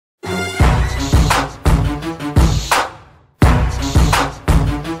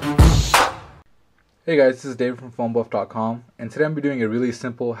Hey guys, this is David from phonebuffstyle, and today I'm going to be doing a really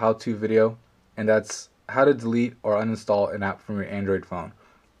simple how-to video, and that's how to delete or uninstall an app from your Android phone.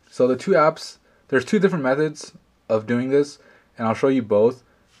 So there's two different methods of doing this, and I'll show you both.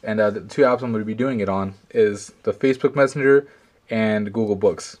 And the two apps I'm going to be doing it on is the Facebook Messenger and Google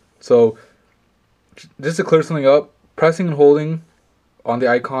Books. So just to clear something up, pressing and holding on the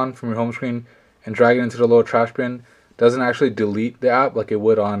icon from your home screen and dragging it into the little trash bin doesn't actually delete the app like it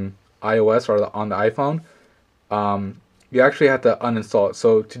would on iOS or on the iPhone. You actually have to uninstall it.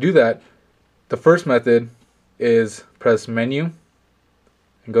 So to do that, the first method is press menu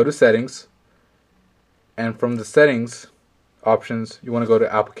and go to settings, and from the settings options you want to go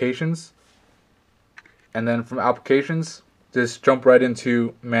to applications, and then from applications just jump right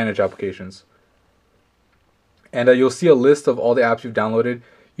into manage applications, and you'll see a list of all the apps you've downloaded.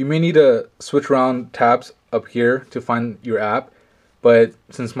 You may need to switch around tabs up here to find your app, but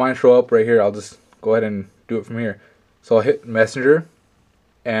since mine show up right here, I'll just go ahead and do it from here. So I'll hit Messenger,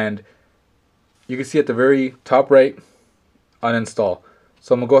 and you can see at the very top right, uninstall.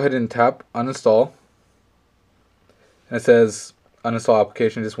 So I'm going to go ahead and tap uninstall, and it says uninstall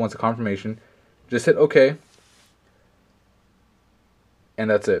application, just wants a confirmation. Just hit OK, and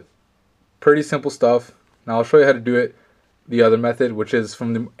that's it. Pretty simple stuff. Now I'll show you how to do it the other method, which is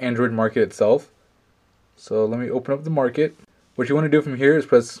from the Android market itself. So let me open up the market. What you want to do from here is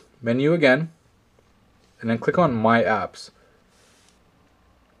press menu again, and then click on my apps.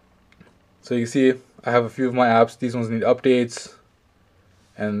 So you can see I have a few of my apps. These ones need updates,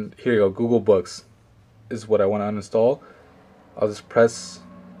 and here you go. Google Books is what I want to uninstall. I'll just press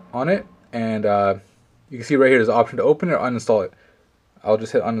on it, and you can see right here there's an option to open it or uninstall it. I'll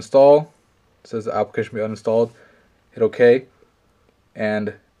just hit uninstall. It says the application be uninstalled. Hit OK, and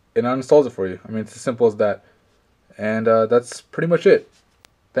it uninstalls it for you. I mean, it's as simple as that. And that's pretty much it.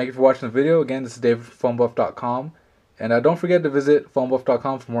 Thank you for watching the video. Again, this is David from phonebuff.com. And don't forget to visit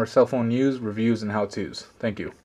phonebuff.com for more cell phone news, reviews, and how-tos. Thank you.